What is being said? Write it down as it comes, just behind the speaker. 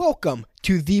Welcome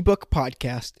to The Book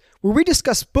Podcast, where we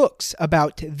discuss books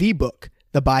about the book,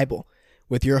 the Bible,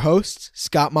 with your hosts,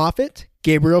 Scott Moffitt,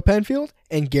 Gabriel Penfield,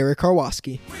 and Gary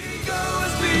Karwoski. We go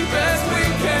as deep as we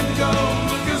can go,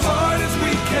 look as hard as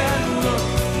we can look,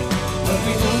 but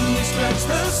we only scratch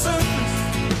the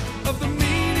surface of the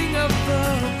meaning of the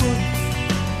book.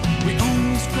 We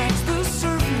only scratch the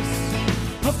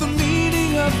surface of the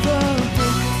meaning of the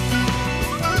book.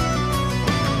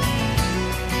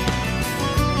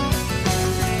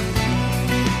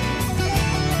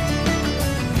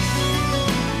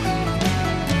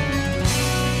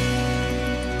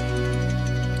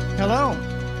 Hello,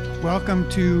 welcome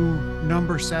to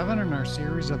number 7 in our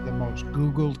series of the most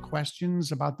Googled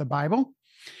questions about the Bible.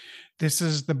 This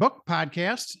is the Book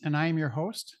Podcast, and I am your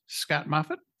host, Scott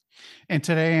Moffitt. And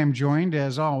today I'm joined,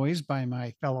 as always, by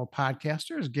my fellow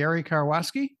podcasters, Gary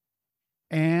Karwoski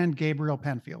and Gabriel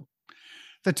Penfield.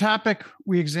 The topic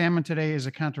we examine today is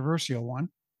a controversial one.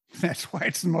 That's why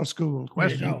it's the most Googled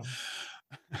question.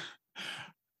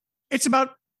 It's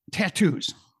about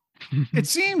tattoos. It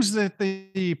seems that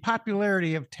the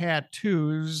popularity of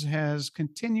tattoos has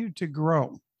continued to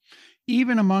grow,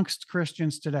 even amongst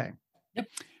Christians today. Yep.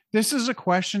 This is a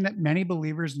question that many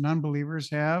believers and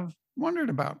unbelievers have wondered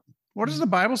about. What does the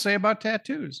Bible say about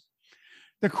tattoos?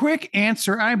 The quick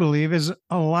answer, I believe, is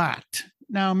a lot.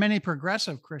 Now, many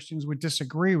progressive Christians would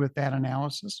disagree with that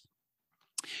analysis,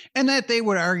 and that they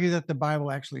would argue that the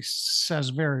Bible actually says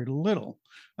very little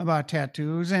about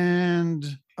tattoos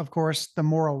and, of course, the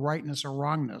moral rightness or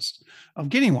wrongness of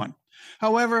getting one.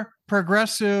 However,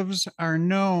 progressives are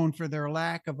known for their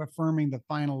lack of affirming the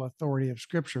final authority of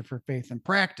Scripture for faith and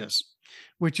practice,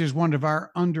 which is one of our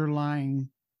underlying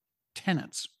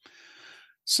tenets.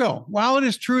 So, while it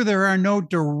is true there are no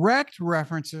direct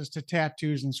references to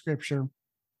tattoos in Scripture,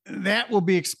 that will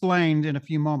be explained in a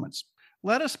few moments.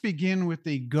 Let us begin with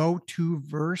the go-to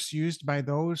verse used by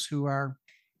those who are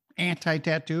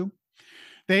anti-tattoo.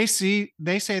 They say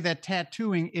that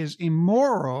tattooing is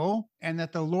immoral and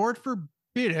that the Lord forbid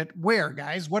it. Where,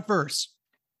 guys? What verse?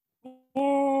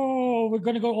 Oh, we're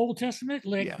going to go Old Testament,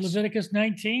 like Yes. Leviticus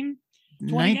 19.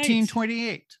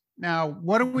 1928. Now,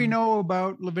 what do we know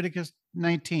about Leviticus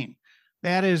 19?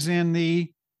 That is in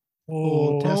the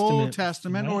Old Old Testament.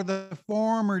 Testament Right. or the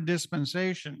former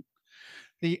dispensation.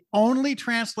 The only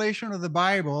translation of the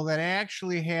Bible that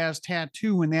actually has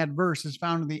tattoo in that verse is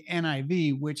found in the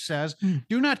NIV, which says,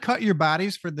 "Do not cut your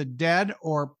bodies for the dead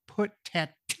or put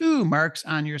tattoo marks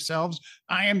on yourselves.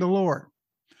 I am the Lord."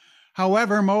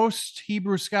 However, most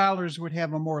Hebrew scholars would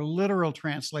have a more literal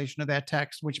translation of that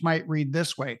text, which might read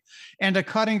this way: "And a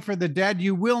cutting for the dead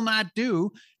you will not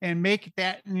do, and make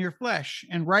that in your flesh,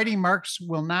 and writing marks you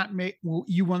will not make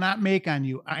on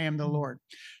you. I am the Lord."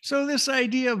 So this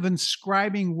idea of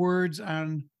inscribing words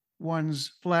on one's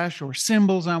flesh or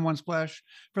symbols on one's flesh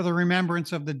for the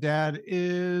remembrance of the dead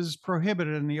is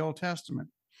prohibited in the Old Testament.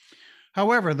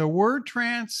 However, the word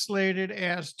translated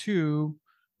as "to"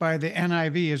 by the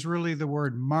NIV is really the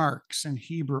word marks in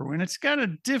Hebrew, and it's got a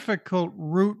difficult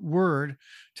root word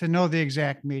to know the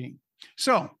exact meaning.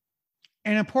 So,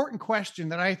 an important question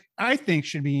that I think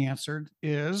should be answered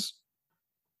is,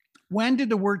 when did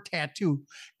the word tattoo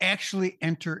actually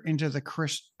enter into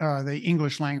the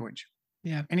English language?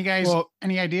 Yeah. Any guys, Well-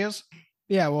 any ideas?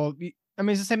 Yeah, well, I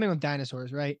mean, it's the same thing with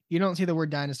dinosaurs, right? You don't see the word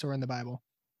dinosaur in the Bible,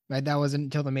 right? That wasn't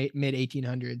until the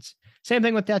mid-1800s. Same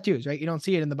thing with tattoos, right? You don't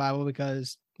see it in the Bible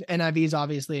because the NIV is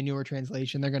obviously a newer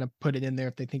translation. They're going to put it in there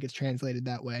if they think it's translated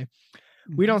that way.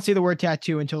 We don't see the word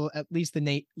tattoo until at least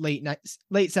the late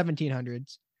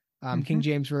 1700s. King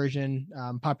James Version,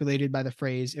 populated by the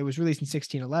phrase. It was released in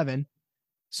 1611.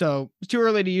 So it's too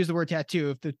early to use the word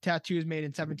tattoo. If the tattoo is made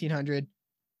in 1700,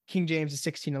 King James is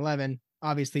 1611,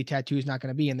 obviously tattoo is not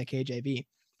going to be in the KJV.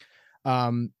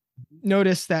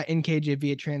 Notice that in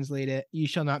KJV it translated, "You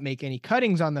shall not make any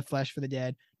cuttings on the flesh for the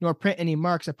dead, nor print any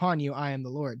marks upon you. I am the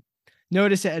Lord."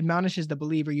 Notice it admonishes the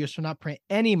believer, "You shall not print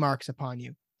any marks upon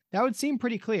you." That would seem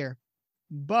pretty clear,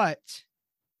 but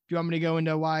do you want me to go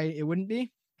into why it wouldn't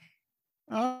be?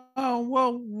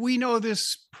 Well, we know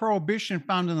this prohibition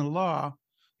found in the law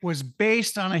was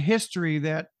based on a history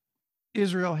that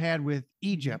Israel had with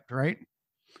Egypt, right?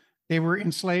 They were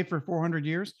enslaved for 400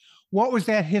 years. What was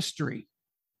that history?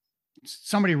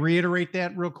 Somebody reiterate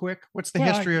that real quick. What's the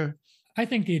Well, history of? I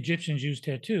think the Egyptians used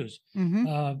tattoos,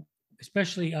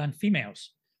 especially on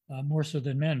females, more so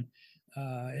than men.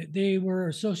 They were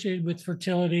associated with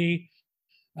fertility.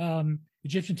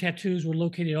 Egyptian tattoos were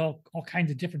located all kinds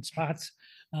of different spots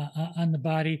on the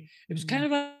body. It was kind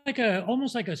of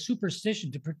almost like a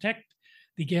superstition to protect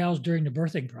the gals during the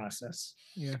birthing process.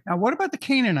 Yeah. Now, what about the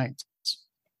Canaanites?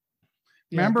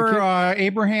 Yeah, the Remember, kid-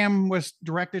 Abraham was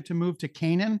directed to move to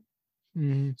Canaan.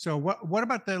 Mhm. So what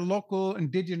about the local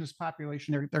indigenous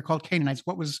population? They're called Canaanites.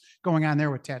 What was going on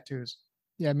there with tattoos?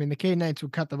 Yeah, I mean the Canaanites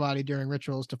would cut the body during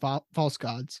rituals to false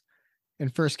gods. In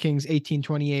 1 Kings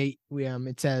 18:28,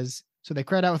 it says, "So they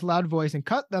cried out with a loud voice and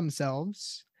cut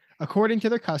themselves according to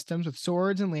their customs with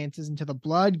swords and lances until the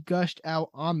blood gushed out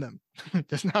on them." It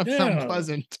does not sound Ew.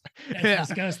 pleasant. That's Yeah.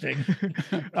 disgusting.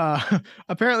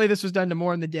 Apparently, this was done to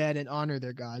mourn the dead and honor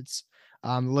their gods.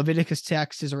 Leviticus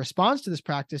text is a response to this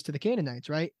practice to the Canaanites,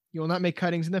 right? You will not make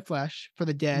cuttings in the flesh for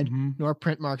the dead, Mhm. nor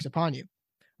print marks upon you,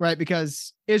 right?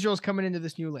 Because Israel's coming into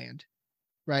this new land,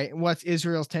 right? And what's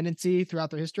Israel's tendency throughout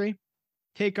their history?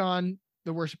 Take on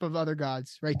the worship of other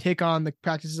gods, right? Take on the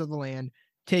practices of the land,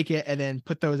 take it, and then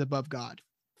put those above God.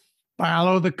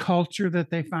 Follow the culture that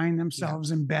they find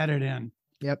themselves embedded in.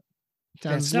 Yep.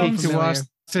 That Sounds speaks to familiar. us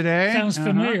today. Sounds Uh-huh.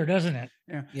 familiar, doesn't it?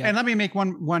 Yeah. Yeah. And let me make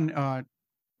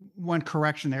one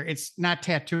correction there. It's not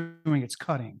tattooing, it's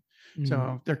cutting. Mhm.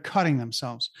 So they're cutting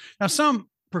themselves. Now, some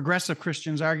progressive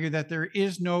Christians argue that there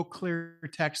is no clear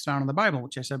text found in the Bible,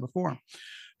 which I said before.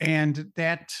 And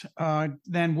that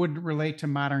then would relate to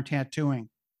modern tattooing.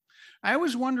 I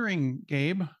was wondering,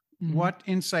 Gabe, Mhm. what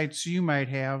insights you might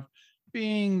have,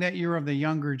 being that you're of the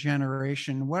younger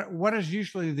generation. What is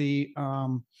usually the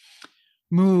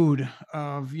mood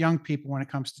of young people when it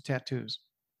comes to tattoos?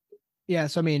 Yeah.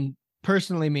 So, I mean,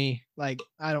 personally, me, like,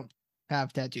 I don't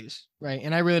have tattoos, right?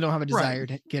 And I really don't have a desire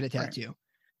to get a tattoo.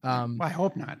 Well, I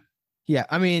hope not. Yeah.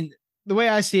 I mean, the way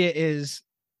I see it is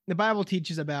the Bible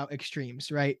teaches about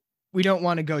extremes, right? We don't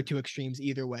want to go to extremes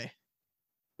either way,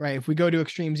 right? If we go to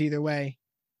extremes either way,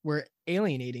 we're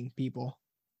alienating people,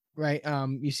 right?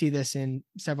 You see this in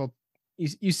several,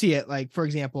 you see it, like, for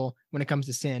example, when it comes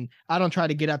to sin, I don't try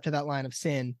to get up to that line of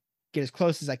sin, get as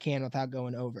close as I can without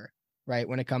going over, right?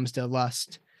 When it comes to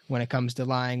lust, when it comes to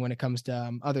lying, when it comes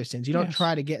to other sins, you don't Yes.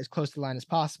 try to get as close to the line as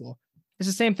possible. It's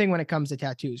the same thing when it comes to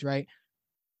tattoos, right?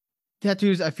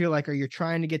 Tattoos, I feel like, you're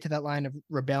trying to get to that line of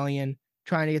rebellion,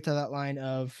 trying to get to that line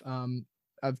of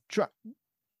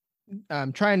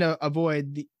trying to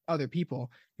avoid the other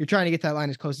people. You're trying to get that line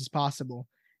as close as possible,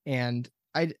 and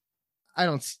I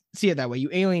don't see it that way. You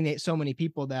alienate so many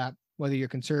people that whether you're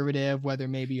conservative, whether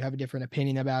maybe you have a different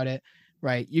opinion about it,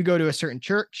 right? You go to a certain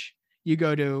church, you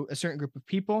go to a certain group of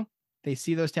people, they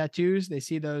see those tattoos, they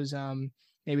see those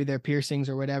maybe their piercings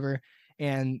or whatever,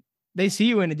 and they see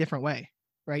you in a different way,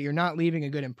 right? You're not leaving a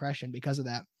good impression because of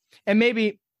that. And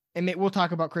maybe we'll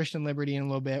talk about Christian liberty in a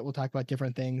little bit. We'll talk about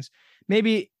different things.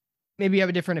 Maybe you have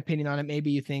a different opinion on it.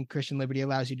 Maybe you think Christian liberty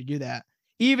allows you to do that.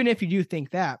 Even if you do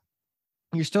think that,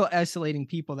 you're still isolating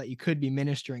people that you could be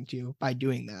ministering to by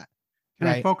doing that. Can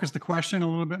I Right. focus the question a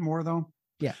little bit more, though?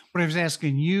 Yeah. What I was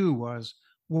asking you was,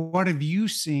 what have you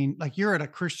seen? Like, you're at a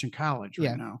Christian college right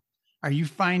Yeah. now. Are you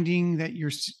finding that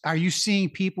are you seeing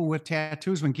people with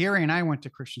tattoos? When Gary and I went to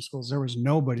Christian schools, there was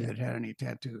nobody that had any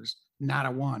tattoos, not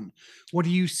a one. What are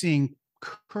you seeing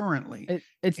currently?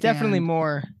 It's definitely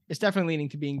And- it's definitely leading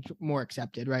to being more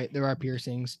accepted, right? There are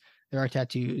piercings, there are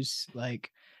tattoos,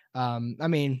 like, I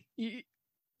mean,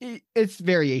 it's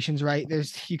variations, right?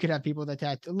 You could have people that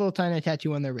tattoo a little tiny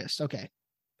tattoo on their wrist. Okay.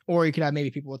 Or you could have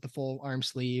maybe people with the full arm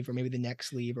sleeve or maybe the neck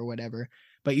sleeve or whatever.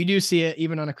 But you do see it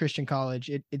even on a Christian college.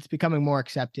 It's becoming more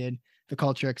accepted. The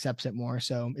culture accepts it more.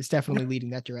 So it's definitely leading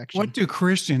that direction. What do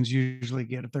Christians usually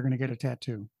get if they're going to get a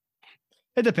tattoo?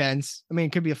 It depends. I mean,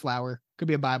 it could be a flower, could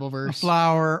be a Bible A verse.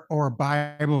 flower or a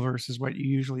Bible verse is what you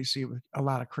usually see with a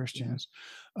lot of Christians.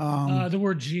 The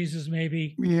word Jesus,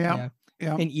 maybe. Yeah.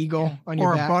 Yeah. An eagle Yeah. on your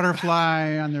Or a back.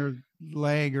 butterfly on their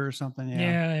leg or something.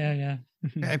 Yeah.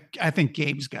 Yeah. I think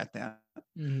Gabe's got that.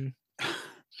 Mhm.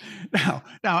 Now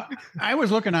I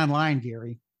was looking online,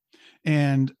 Gary,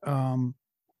 and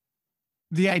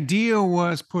the idea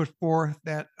was put forth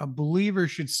that a believer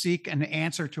should seek an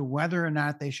answer to whether or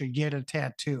not they should get a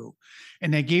tattoo.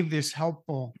 And they gave this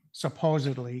helpful,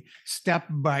 supposedly, step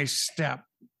by step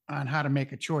on how to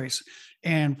make a choice.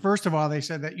 And first of all, they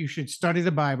said that you should study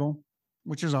the Bible,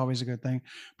 which is always a good thing,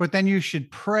 but then you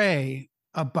should pray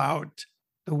about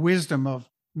the wisdom of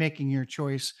making your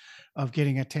choice of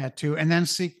getting a tattoo, and then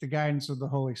seek the guidance of the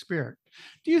Holy Spirit.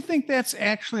 Do you think that's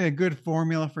actually a good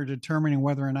formula for determining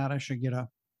whether or not I should get a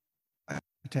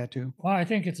tattoo? Well, I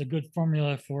think it's a good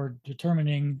formula for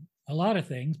determining a lot of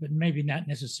things, but maybe not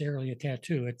necessarily a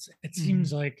tattoo. It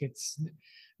seems like it's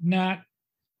not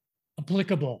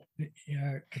applicable.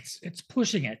 It's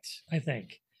pushing it, I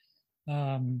think.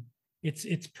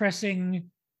 It's pressing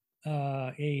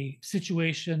a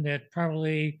situation that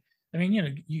probably, I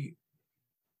mean,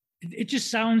 it just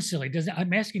sounds silly. Doesn't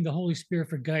I'm asking the Holy Spirit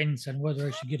for guidance on whether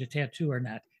I should get a tattoo or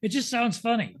not. It just sounds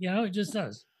funny, it just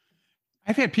does.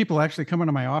 I've had people actually come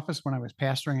into my office when I was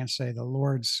pastoring and say, the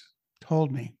Lord's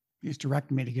told me, he's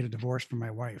directed me to get a divorce from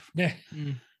my wife.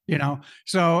 Yeah.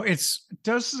 So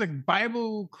does the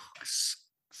Bible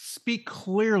speak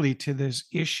clearly to this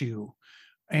issue?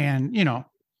 And,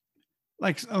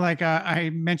 like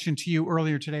I mentioned to you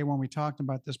earlier today when we talked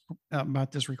about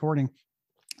this recording,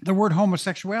 the word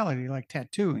homosexuality, like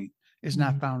tattooing, is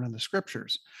not found in the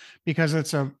scriptures because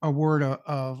it's a word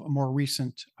of a more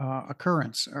recent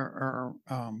occurrence or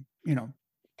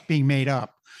being made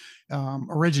up,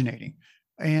 originating.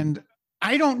 And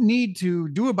I don't need to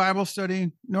do a Bible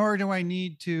study, nor do I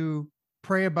need to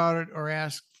pray about it or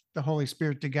ask the Holy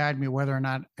Spirit to guide me whether or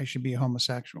not I should be a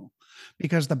homosexual,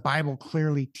 because the Bible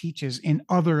clearly teaches in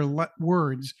other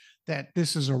words that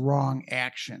this is a wrong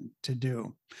action to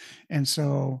do. And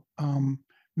so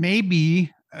maybe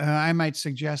I might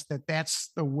suggest that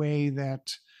that's the way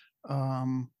that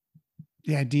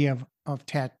the idea of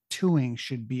tattooing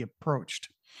should be approached.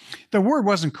 The word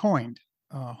wasn't coined,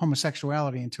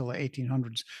 homosexuality, until the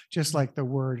 1800s, just like the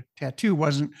word tattoo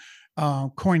wasn't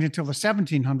coined until the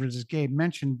 1700s, as Gabe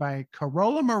mentioned, by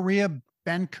Carola Maria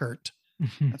Benkert.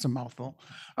 That's a mouthful.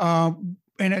 And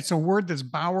it's a word that's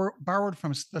borrowed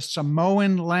from the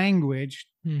Samoan language,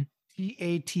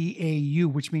 T-A-T-A-U,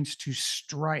 which means to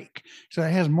strike. So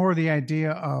it has more of the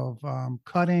idea of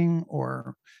cutting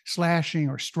or slashing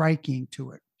or striking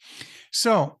to it.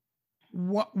 So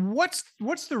what's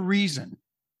the reason?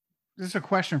 This is a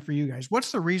question for you guys.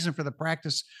 What's the reason for the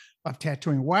practice of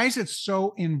tattooing? Why is it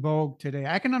so in vogue today?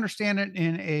 I can understand it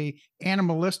in a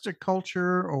animalistic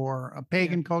culture or a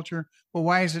pagan culture, but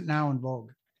why is it now in vogue?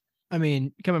 I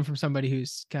mean, coming from somebody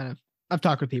who's I've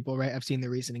talked with people, right? I've seen the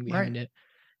reasoning behind it.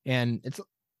 And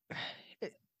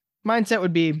mindset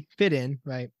would be fit in,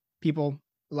 right? A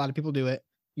lot of people do it.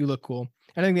 You look cool.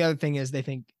 I think the other thing is they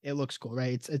think it looks cool,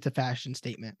 right? It's a fashion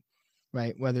statement,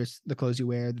 right? Whether it's the clothes you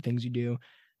wear, the things you do.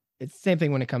 It's the same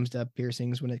thing when it comes to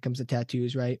piercings, when it comes to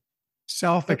tattoos, right?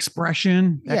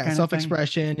 Self-expression.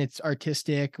 Self-expression. It's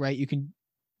artistic, right? You can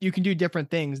do different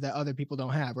things that other people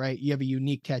don't have, right? You have a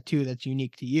unique tattoo that's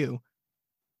unique to you.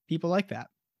 People like that.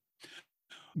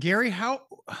 Gary,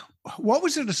 what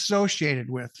was it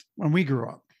associated with when we grew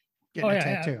up? Getting a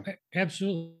tattoo?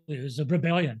 Absolutely. It was a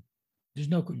rebellion. There's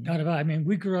no doubt about it. I mean,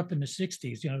 we grew up in the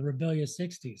 60s, rebellious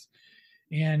 60s.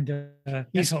 And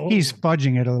he's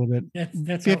fudging it a little bit.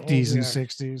 That's 50s and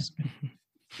 60s.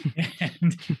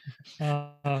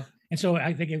 And so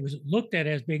I think it was looked at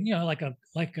as being, like a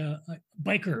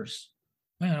bikers,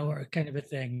 or kind of a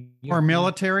thing. Or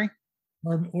military.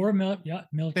 Or military.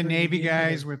 The Navy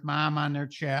guys with mom on their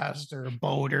chest or a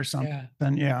boat or something.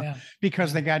 Yeah.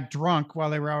 Because they got drunk while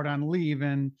they were out on leave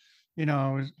in,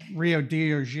 Rio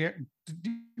de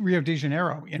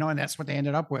Janeiro, and that's what they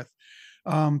ended up with.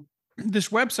 This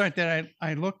website that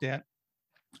I looked at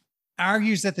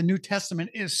argues that the New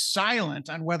Testament is silent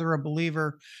on whether a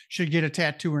believer should get a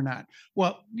tattoo or not.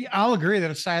 Well, I'll agree that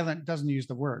it's silent doesn't use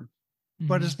the word,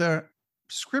 but is the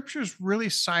scriptures really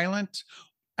silent?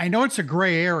 I know it's a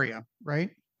gray area,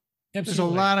 right? Absolutely. There's a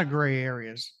lot of gray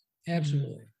areas.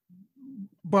 Absolutely.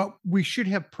 But we should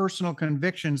have personal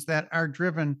convictions that are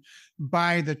driven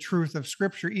by the truth of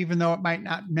scripture, even though it might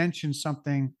not mention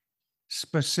something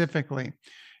specifically.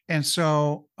 And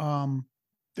so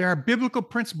there are biblical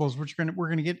principles, which we're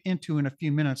going to get into in a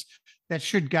few minutes, that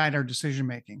should guide our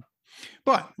decision-making.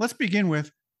 But let's begin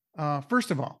with,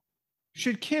 first of all,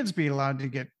 should kids be allowed to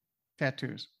get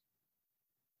tattoos?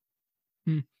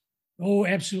 Oh,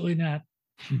 absolutely not.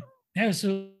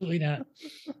 Absolutely not.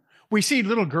 We see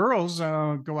little girls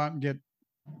go out and get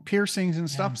piercings and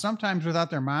stuff, sometimes without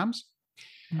their moms.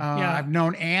 I've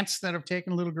known aunts that have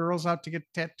taken little girls out to get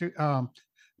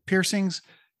piercings,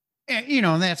 and,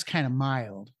 and that's kind of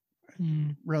mild,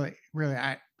 really.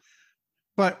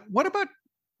 But what about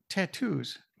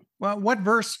tattoos? Well, what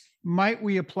verse might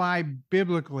we apply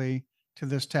biblically to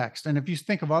this text? And if you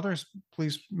think of others,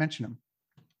 please mention them.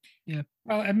 Yeah.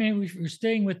 Well, I mean, we're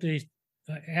staying with the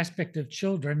aspect of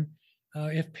children.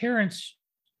 If parents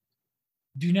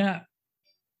do not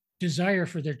desire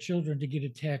for their children to get a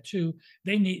tattoo,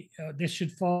 this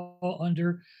should fall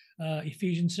under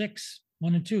Ephesians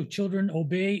 6:1-2. Children,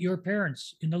 obey your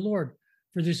parents in the Lord,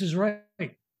 for this is right.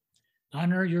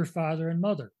 Honor your father and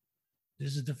mother.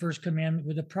 This is the first commandment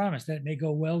with a promise that it may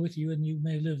go well with you and you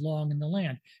may live long in the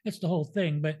land. That's the whole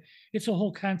thing, but it's a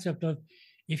whole concept of,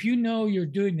 if you know you're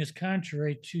doing this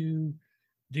contrary to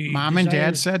the mom and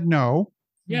dad said no.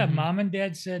 Yeah, mom and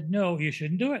dad said no, you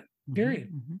shouldn't do it.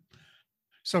 Period.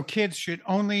 So kids should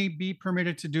only be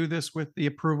permitted to do this with the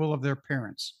approval of their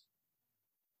parents.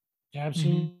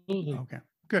 Absolutely. Okay,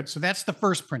 good. So that's the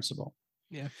first principle.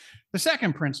 Yeah. The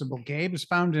second principle, Gabe, is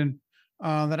found in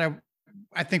that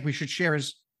I think we should share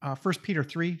is 1 Peter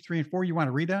 3:3-4. You want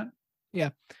to read that? Yeah.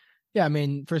 I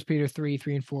mean, 1 Peter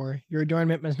 3:3-4. Your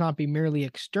adornment must not be merely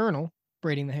external,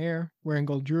 braiding the hair, wearing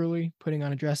gold jewelry, putting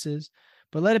on dresses,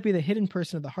 but let it be the hidden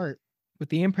person of the heart, with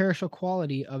the imperishable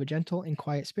quality of a gentle and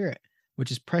quiet spirit,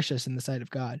 which is precious in the sight of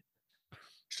God.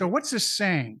 So what's this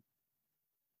saying?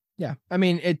 Yeah. I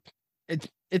mean,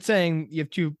 it's saying you have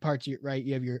two parts, right?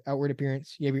 You have your outward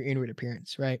appearance, you have your inward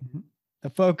appearance, right? Mhm. The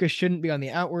focus shouldn't be on the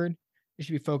outward, it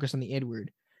should be focused on the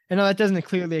inward. And now that doesn't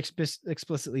clearly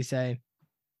explicitly say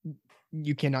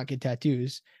you cannot get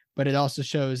tattoos, but it also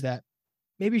shows that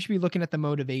maybe you should be looking at the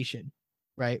motivation,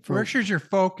 right? Where should your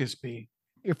focus be?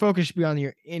 Your focus should be on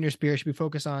your inner spirit, should be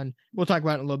focused on, we'll talk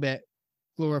about it in a little bit,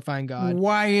 glorifying God.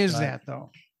 Why is But- that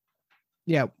though?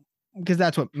 Yeah, because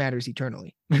that's what matters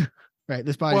eternally, right?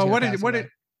 This body. Well,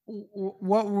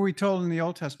 what were we told in the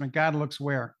Old Testament? God looks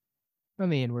where? On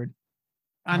the inward.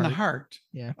 On the Heart. heart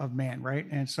Yeah. of man, right?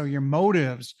 And so your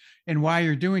motives and why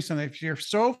you're doing something, if you're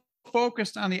so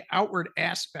focused on the outward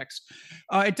aspects,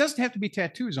 it doesn't have to be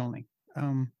tattoos only.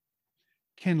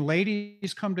 Can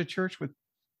ladies come to church with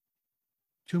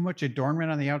too much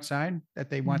adornment on the outside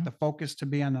that they want the focus to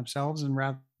be on themselves and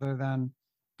rather than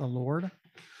the Lord?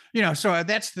 You know, so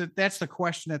that's the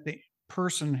question that the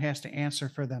person has to answer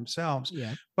for themselves.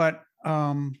 Yeah. But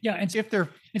Yeah, and if they're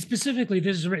and specifically,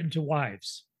 this is written to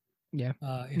wives. Yeah.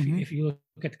 If you look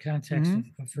at the context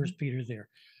of First Peter there,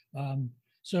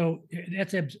 so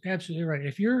that's absolutely right.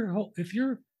 If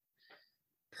your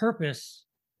purpose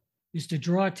is to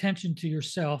draw attention to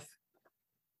yourself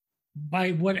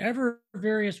by whatever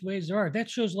various ways there are, that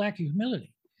shows lack of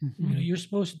humility. You know, you're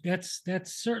supposed. That's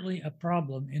certainly a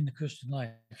problem in the Christian life.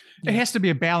 It has to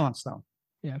be a balance, though.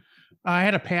 Yeah. I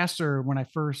had a pastor when I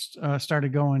first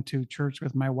started going to church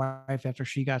with my wife after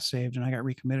she got saved and I got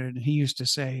recommitted. And he used to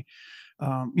say,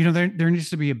 you know, there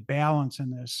needs to be a balance in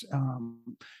this.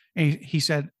 And he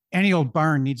said, any old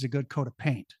barn needs a good coat of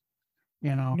paint,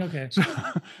 you know? Okay.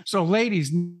 So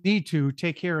ladies need to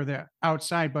take care of the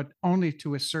outside, but only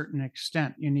to a certain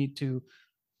extent. You need to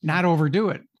not overdo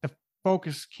it. The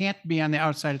focus can't be on the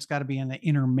outside. It's got to be on the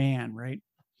inner man, right?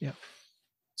 Yeah.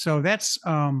 So that's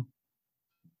kind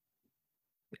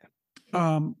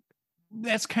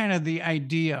of the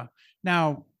idea.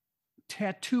 Now,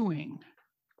 tattooing,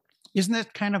 isn't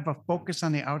that kind of a focus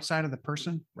on the outside of the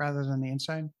person rather than the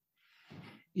inside?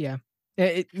 Yeah.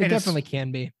 It And it's- definitely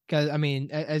can be, because I mean,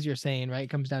 as you're saying, right, it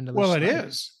comes down to Well, it like,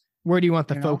 is. where do you want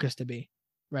the you know? focus to be,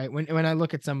 right? When I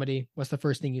look at somebody, what's the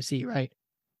first thing you see, right?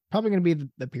 Probably going to be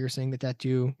the piercing, the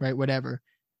tattoo, right? Whatever.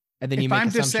 And then you If make I'm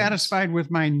assumptions. dissatisfied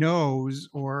with my nose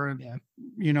or, Yeah.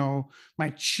 you know, my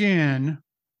chin,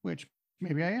 which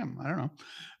maybe I am, I don't know.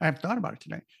 I haven't thought about it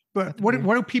today. But That's what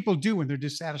weird. do people do when they're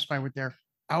dissatisfied with their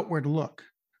outward look?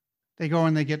 They go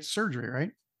and they get surgery,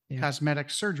 right? Yeah. Cosmetic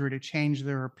surgery to change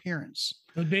their appearance.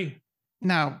 Could be.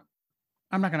 Now,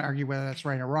 I'm not going to argue whether that's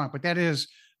right or wrong, but that is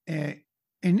an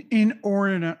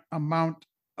inordinate amount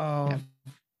of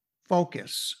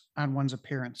focus on one's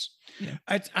appearance. Yeah.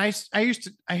 I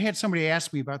had somebody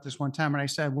ask me about this one time, and I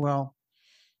said, well,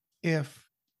 if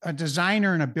a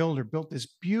designer and a builder built this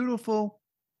beautiful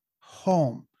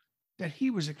home that he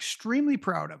was extremely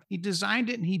proud of, he designed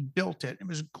it and he built it. It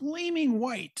was gleaming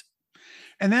white.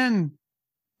 And then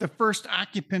the first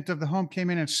occupant of the home came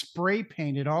in and spray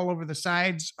painted all over the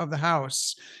sides of the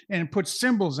house and put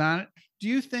symbols on it. Do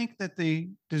you think that the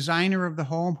designer of the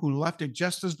home who left it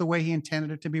just as the way he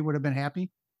intended it to be would have been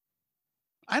happy?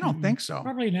 I don't think so.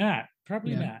 Probably not.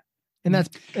 Probably Yeah. not. And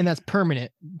that's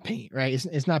permanent paint, right?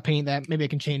 It's not paint that maybe it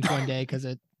can change one day because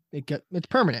it's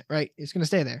permanent, right? It's going to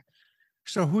stay there.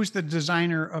 So who's the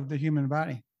designer of the human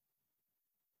body?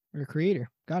 Or creator,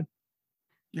 God.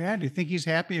 Yeah. Do you think he's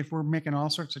happy if we're making all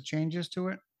sorts of changes to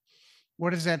it?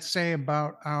 What does that say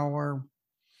about our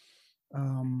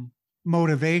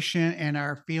motivation and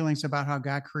our feelings about how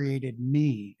God created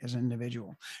me as an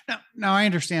individual? Now I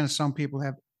understand that some people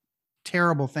have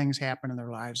terrible things happen in their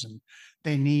lives and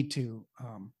they need to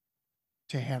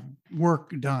have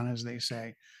work done, as they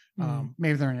say.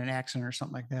 Maybe they're in an accident or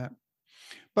something like that.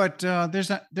 But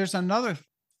there's another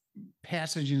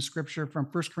passage in scripture from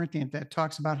 1 Corinthians that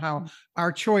talks about how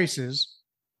our choices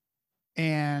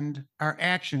and our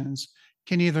actions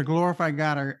can either glorify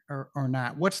God or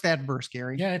not. What's that verse,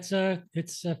 Gary? Yeah, it's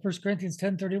 1 Corinthians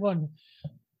 10:31.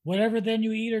 Whatever then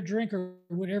you eat or drink or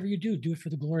whatever you do, do it for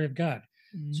the glory of God.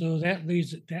 So that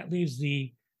leaves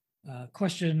the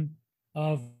question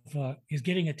of is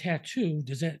getting a tattoo,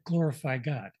 does that glorify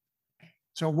God?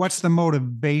 So what's the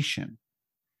motivation?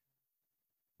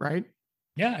 Right?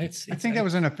 Yeah, I think that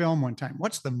was in a film one time.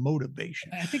 What's the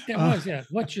motivation? I think that was, yeah.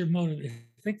 What's your motive?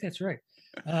 I think that's right.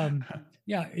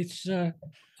 Yeah, it's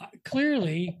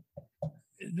clearly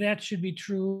that should be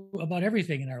true about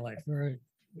everything in our life.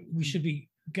 We should be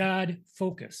God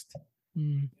focused,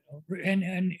 and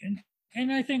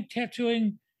I think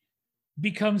tattooing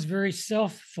becomes very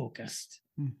self focused,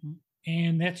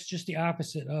 and that's just the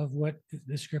opposite of what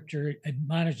the scripture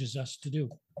admonishes us to do.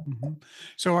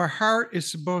 So our heart is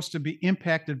supposed to be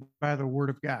impacted by the word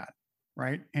of God,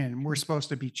 right? And we're supposed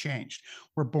to be changed.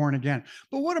 We're born again.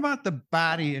 But what about the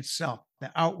body itself,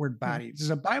 the outward body? Does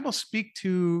the Bible speak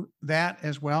to that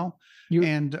as well? You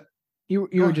were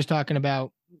ahead. just talking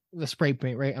about the spray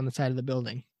paint, right, on the side of the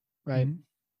building, right?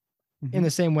 In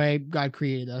the same way God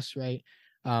created us, right?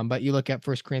 But you look at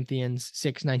 1 Corinthians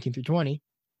 6:19-20,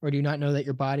 or do you not know that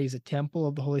your body is a temple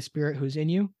of the Holy Spirit who's in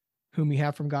you, whom you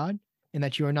have from God, and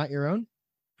that you are not your own?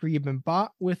 For you've been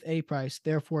bought with a price,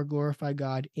 therefore glorify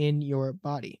God in your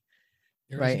body.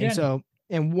 Right. And so,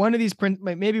 and one of these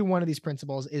maybe one of these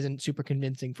principles isn't super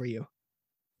convincing for you,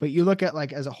 but you look at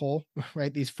like as a whole,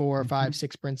 right? These 4 or 5,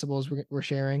 6 principles we're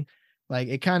sharing, like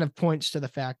it kind of points to the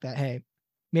fact that, hey,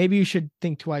 maybe you should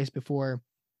think twice before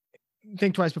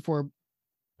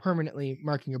permanently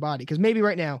marking your body. Because maybe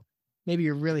right now, maybe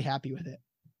you're really happy with it,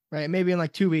 right? Maybe in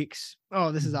like 2 weeks,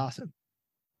 oh, this is awesome.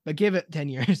 But give it 10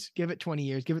 years, give it 20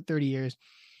 years, give it 30 years.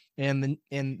 And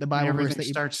the Bible verse that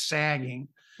you starts sagging.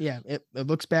 Yeah, it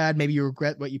looks bad. Maybe you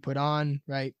regret what you put on,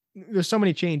 right? There's so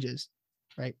many changes,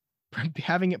 right?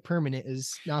 Having it permanent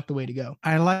is not the way to go.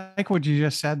 I like what you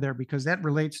just said there, because that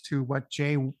relates to what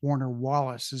J. Warner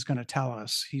Wallace is going to tell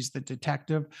us. He's the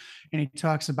detective, and he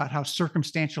talks about how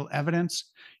circumstantial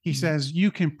evidence, he says you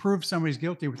can prove somebody's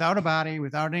guilty without a body,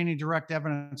 without any direct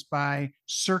evidence, by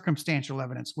circumstantial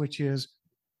evidence, which is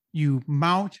you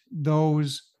mount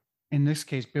those, in this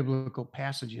case, biblical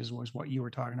passages was what you were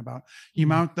talking about. You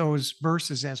mount those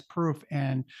verses as proof,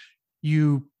 and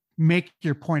you make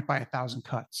your point by 1,000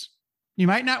 cuts. You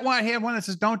might not want to have one that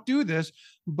says, don't do this,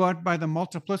 but by the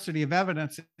multiplicity of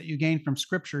evidence that you gain from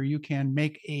scripture, you can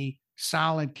make a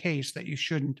solid case that you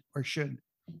shouldn't or should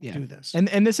do this.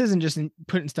 And this isn't just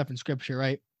putting stuff in scripture,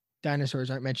 right?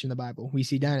 Dinosaurs aren't mentioned in the Bible. We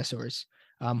see dinosaurs.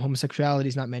 Homosexuality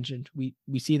is not mentioned. We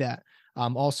see that.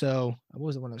 Also, what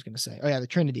was the one I was going to say? Oh yeah, the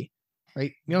Trinity,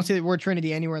 right? We don't see the word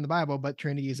Trinity anywhere in the Bible, but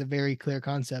Trinity is a very clear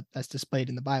concept that's displayed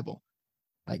in the Bible.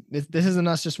 Like this isn't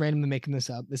us just randomly making this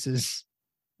up. This is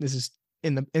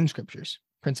in scriptures,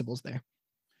 principles there.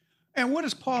 And what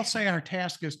does Paul say our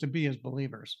task is to be as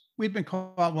believers? We've been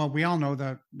called, well, we all know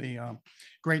the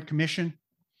Great Commission.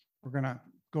 We're going to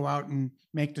go out and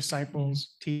make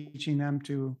disciples, teaching them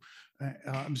to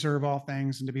observe all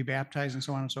things and to be baptized and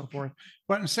so on and so forth.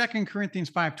 But in 2 Corinthians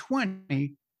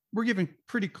 5:20, we're given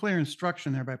pretty clear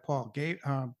instruction there by Paul.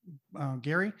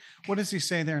 Gary, what does he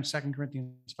say there in 2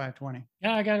 Corinthians 5:20?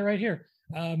 Yeah, I got it right here.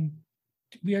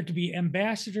 We are to be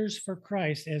ambassadors for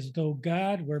Christ, as though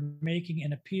God were making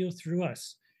an appeal through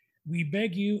us. We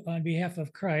beg you on behalf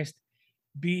of Christ,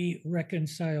 be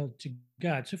reconciled to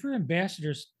God. So if we're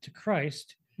ambassadors to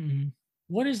Christ,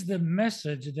 what is the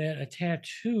message that a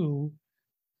tattoo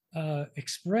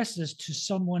expresses to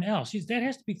someone else? That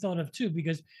has to be thought of too,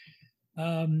 because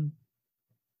let me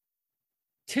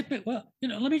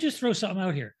just throw something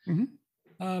out here.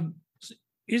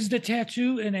 Is the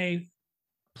tattoo in a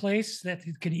place that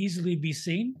it can easily be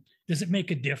seen? Does it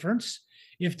make a difference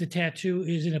if the tattoo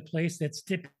is in a place that's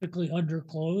typically under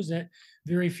clothes that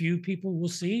very few people will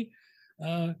see?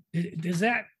 Does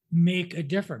that make a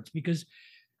difference? Because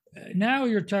now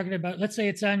you're talking about, let's say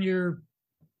it's on your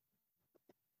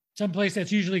someplace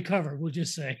that's usually covered, we'll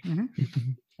just say,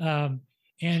 and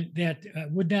that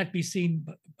would not be seen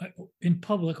in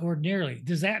public ordinarily.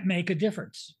 Does that make a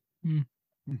difference?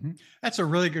 That's a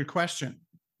really good question.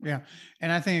 Yeah.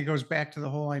 And I think it goes back to the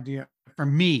whole idea for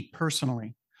me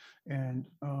personally. And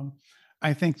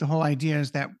I think the whole idea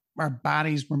is that our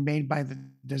bodies were made by the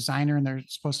designer and they're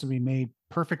supposed to be made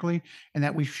perfectly, and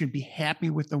that we should be happy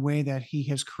with the way that he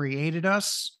has created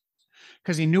us,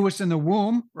 because he knew us in the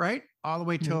womb, right? All the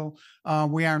way till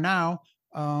we are now.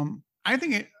 I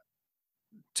think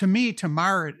to me, to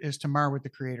mar it is to mar what the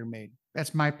creator made.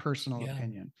 That's my personal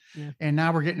opinion. Yeah. And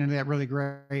now we're getting into that really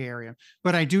gray area.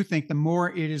 But I do think the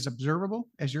more it is observable,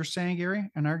 as you're saying,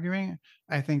 Gary, and arguing,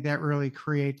 I think that really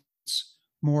creates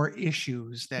more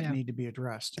issues that need to be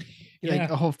addressed. Like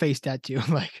a whole face tattoo.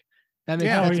 Like That makes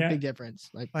Yeah. that's Oh, a yeah. big difference.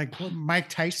 Like, Like Mike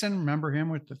Tyson, remember him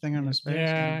with the thing on his face?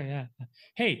 Yeah.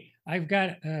 Hey, I've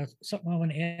got something I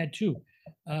want to add too.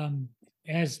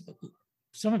 As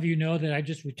some of you know, that I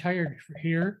just retired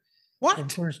here from What?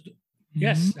 Cornerstone.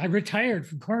 Yes, I retired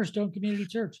from Cornerstone Community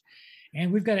Church,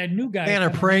 and we've got a new guy. They had a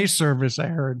coming in. praise service, I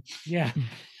heard. Yeah.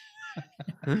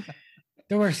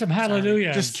 There were some Sorry,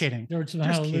 hallelujahs. just kidding. There were some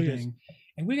Just hallelujahs. kidding.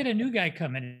 And we got a new guy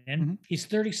coming in. Mhm. He's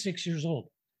 36 years old.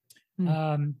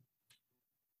 Hmm.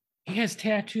 He has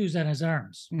tattoos on his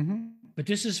arms, Mhm. but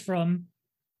this is from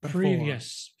Before.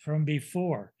 from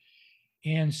before.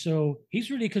 And so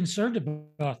he's really concerned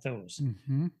about those.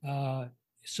 Mhm.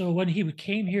 So when he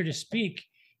came here to speak,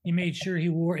 he made sure he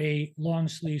wore a long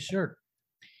sleeve shirt.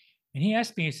 And he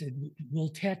asked me, he said, will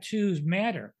tattoos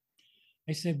matter?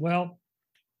 I said, well,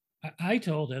 I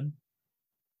told him,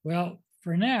 well,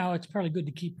 for now, it's probably good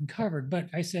to keep them covered. But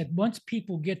I said, once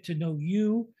people get to know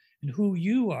you and who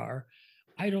you are,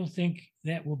 I don't think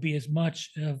that will be as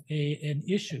much of an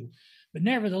issue. But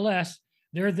nevertheless,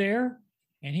 they're there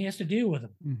and he has to deal with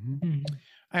them. Mhm.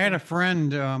 I had a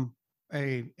friend,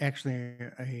 actually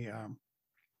a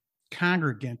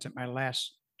congregant at my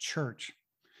last church,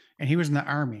 and he was in the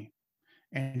army,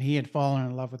 and he had fallen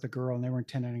in love with a girl, and they were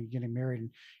intending on getting married.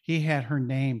 And he had her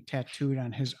name tattooed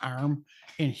on his arm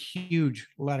in huge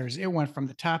letters. It went from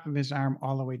the top of his arm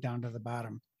all the way down to the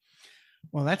bottom.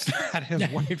 Well, that's not his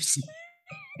wife's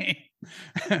name.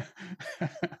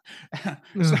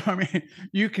 So I mean,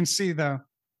 you can see the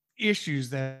issues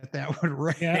that would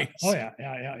raise. Yeah. Oh,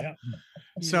 yeah.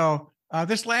 So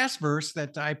this last verse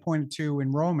that I pointed to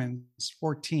in Romans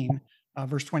 14,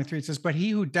 verse 23, it says, but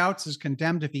he who doubts is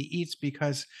condemned if he eats,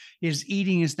 because his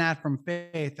eating is not from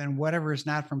faith, and whatever is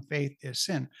not from faith is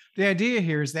sin. The idea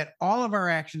here is that all of our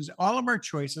actions, all of our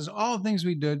choices, all the things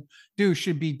we do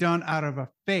should be done out of a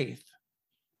faith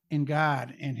in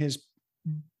God and his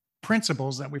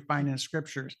principles that we find in the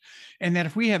scriptures. And that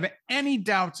if we have any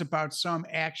doubts about some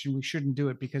action, we shouldn't do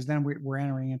it, because then we're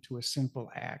entering into a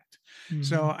sinful act.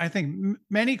 So I think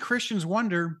many Christians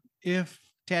wonder if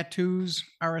tattoos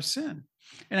are a sin.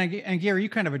 And Gary, you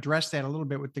kind of addressed that a little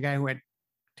bit with the guy who had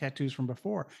tattoos from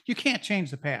before. You can't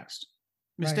change the past.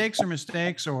 Mistakes are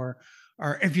mistakes, or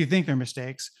if you think they're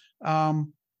mistakes.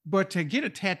 But to get a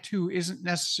tattoo isn't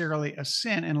necessarily a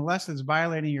sin unless it's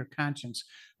violating your conscience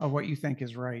of what you think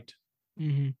is right.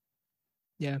 Mm-hmm.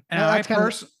 Yeah. And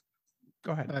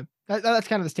go ahead. That's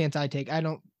kind of the stance I take. I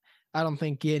don't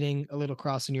think getting a little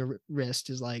cross on your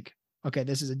wrist is like, okay,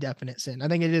 this is a definite sin. I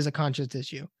think it is a conscience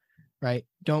issue, right?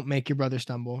 Don't make your brother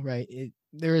stumble, right?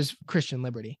 There is Christian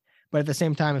liberty. But at the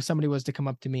same time, if somebody was to come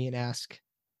up to me and ask,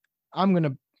 I'm going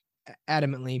to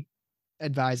adamantly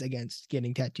advise against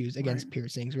getting tattoos, against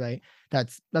piercings, right?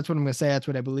 That's what I'm going to say. That's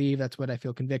what I believe. That's what I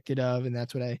feel convicted of. And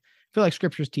that's what I feel like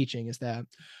scripture's teaching, is that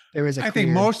there is I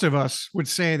think most of us would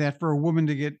say that for a woman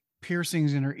to get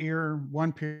piercings in her ear,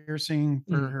 one piercing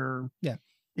for her. Yeah.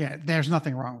 There's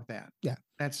nothing wrong with that. Yeah.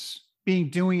 That's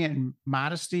doing it in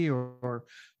modesty or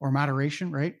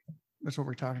moderation, right? That's what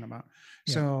we're talking about.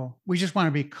 Yeah. So we just want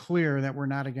to be clear that we're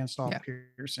not against all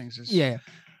piercings. I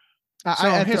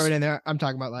throw it in there. I'm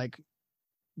talking about like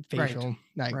facial,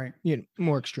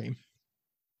 more extreme.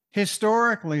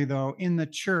 Historically, though, in the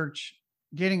church,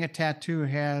 getting a tattoo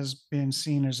has been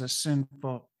seen as a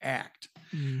sinful act.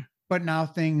 But now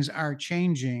things are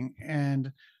changing.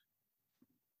 And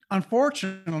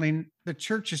unfortunately, the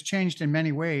church has changed in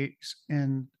many ways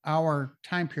in our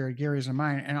time period, Gary's and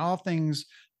mine, and all things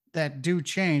that do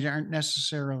change aren't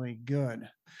necessarily good.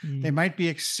 They might be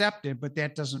accepted, but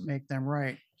that doesn't make them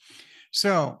right.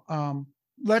 So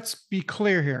let's be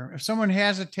clear here. If someone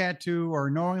has a tattoo or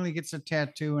knowingly gets a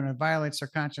tattoo and it violates their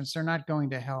conscience, they're not going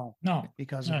to hell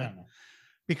because of it.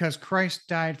 Because Christ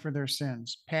died for their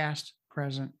sins, past,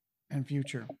 present, and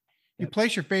future. You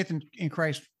place your faith in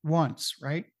Christ once,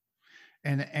 right?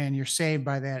 And you're saved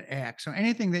by that act. So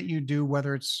anything that you do,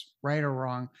 whether it's right or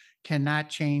wrong, cannot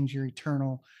change your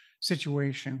eternal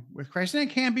situation with Christ, and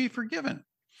it can be forgiven.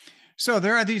 So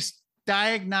there are these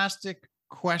diagnostic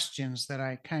questions that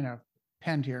I kind of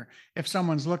penned here. If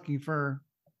someone's looking for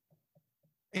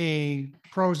a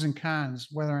pros and cons,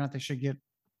 whether or not they should get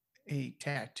a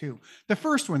tattoo. The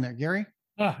first one there, Gary,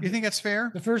 you think that's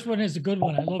fair? The first one is a good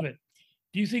one. I love it.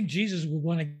 Do you think Jesus would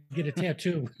want to get a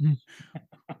tattoo?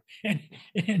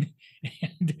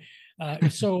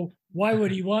 So why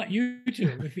would he want you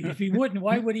to? If he wouldn't,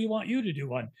 why would he want you to do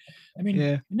one? I mean,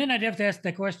 and then I'd have to ask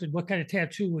that question: what kind of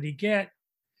tattoo would he get?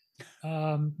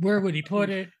 Where would he put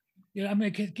it? I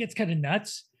mean, it gets kind of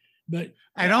nuts. But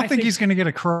I don't think he's going to get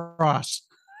a cross.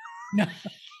 No.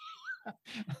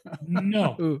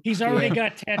 No, Ooh, he's already yeah.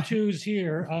 got tattoos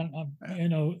here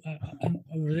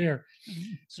over there.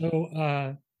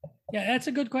 So yeah, that's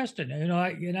a good question.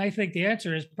 I think the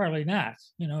answer is probably not.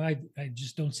 I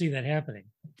just don't see that happening.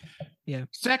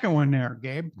 Second one there,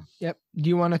 Gabe. Yep. Do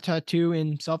you want a tattoo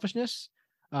in selfishness?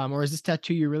 Or is this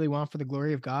tattoo you really want for the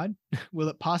glory of God? Will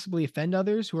it possibly offend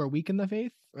others who are weak in the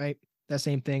faith? Right. That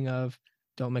same thing of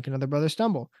don't make another brother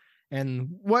stumble. And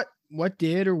what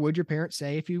did or would your parents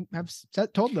say if you have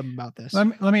told them about this?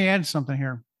 Let me add something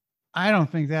here. I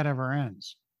don't think that ever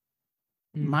ends.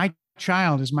 My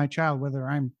child is my child, whether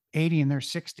I'm 80 and they're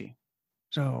 60.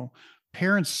 So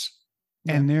parents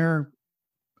and their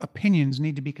opinions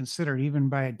need to be considered even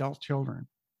by adult children.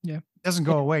 Yeah. It doesn't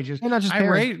go away. Just, not just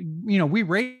we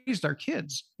raised our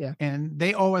kids. Yeah. And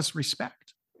they owe us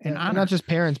respect and honor. And not just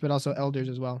parents, but also elders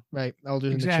as well. Right.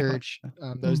 Elders in the church,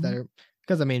 those that are,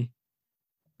 because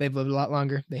they've lived a lot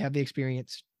longer. They have the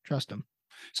experience. Trust them.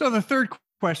 So the third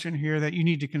question here that you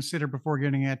need to consider before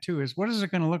getting at too is, what is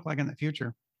it going to look like in the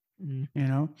future? When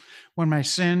my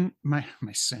skin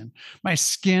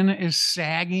is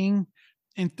sagging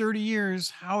in 30 years,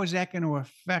 how is that going to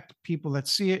affect people that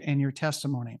see it and your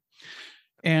testimony?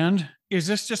 And is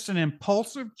this just an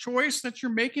impulsive choice that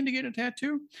you're making to get a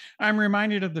tattoo? I'm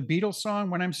reminded of the Beatles song,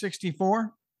 When I'm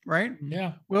 64, right?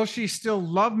 Yeah. Will she still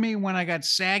love me when I got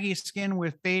saggy skin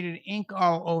with faded ink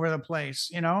all over the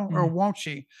place, or won't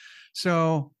she?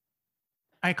 So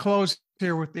I close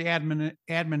here with the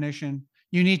admonition.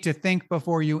 You need to think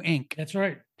before you ink. That's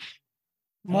right.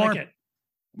 Like it.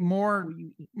 More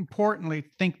importantly,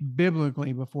 think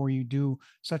biblically before you do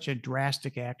such a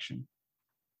drastic action.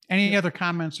 Any other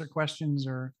comments or questions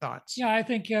or thoughts? Yeah, I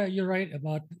think you're right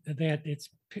about that. It's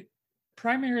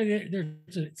primarily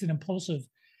it's an impulsive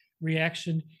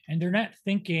reaction, and they're not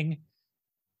thinking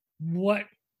what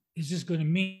is this going to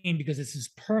mean, because this is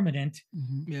permanent,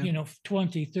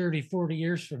 20, 30, 40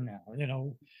 years from now,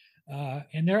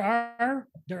 and there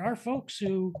are folks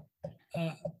who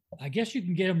I guess you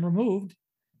can get them removed,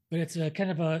 but it's a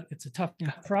tough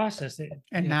process.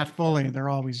 And not fully. They're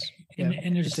always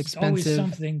and there's expensive, always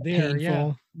something there.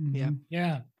 painful.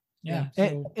 Yeah.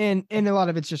 So, and a lot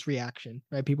of it's just reaction,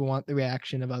 right? People want the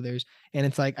reaction of others, and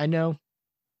it's like I know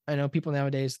people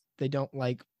nowadays, they don't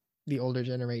like the older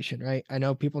generation, right? I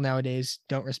know people nowadays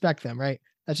don't respect them, right?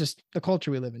 That's just the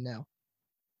culture we live in now.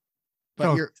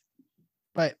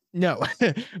 But no,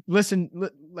 listen,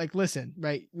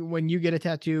 right? When you get a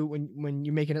tattoo, when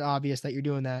you're making it obvious that you're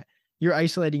doing that, you're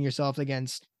isolating yourself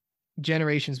against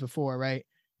generations before, right?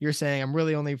 You're saying, I'm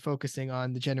really only focusing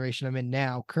on the generation I'm in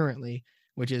now currently,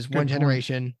 which is one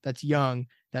generation that's young,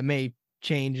 that may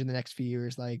change in the next few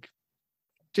years. Like,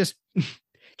 just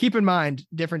keep in mind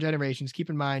different generations, keep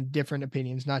in mind different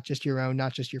opinions, not just your own,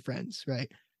 not just your friends, right?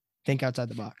 Think outside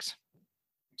the box.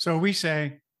 So we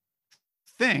say,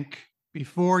 think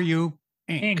before you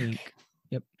ink.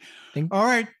 Yep. All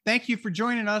right. Thank you for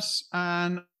joining us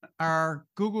on our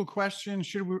Google question.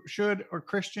 Should or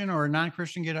Christian or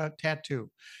non-Christian get a tattoo?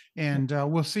 And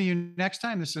we'll see you next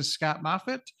time. This is Scott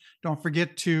Moffitt. Don't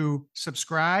forget to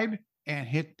subscribe and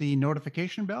hit the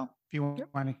notification bell if you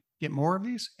want to get more of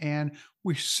these. And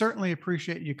we certainly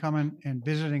appreciate you coming and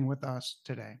visiting with us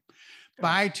today.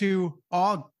 Bye to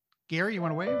all. Gary, you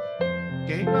want to wave?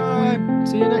 Okay. Bye.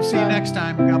 See you next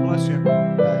time. God bless you.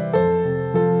 Bye.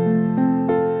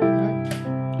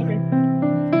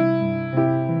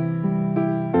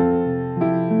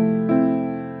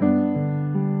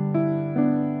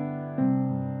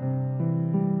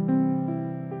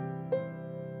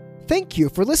 Thank you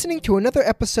for listening to another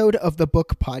episode of the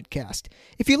Book Podcast.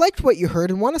 If you liked what you heard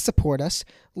and want to support us,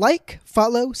 like,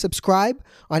 follow, subscribe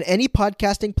on any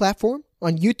podcasting platform,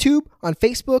 on YouTube, on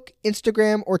Facebook,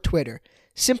 Instagram, or Twitter.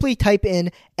 Simply type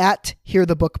in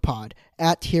 @HearTheBookPod,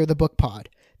 @HearTheBookPod.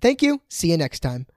 Thank you. See you next time.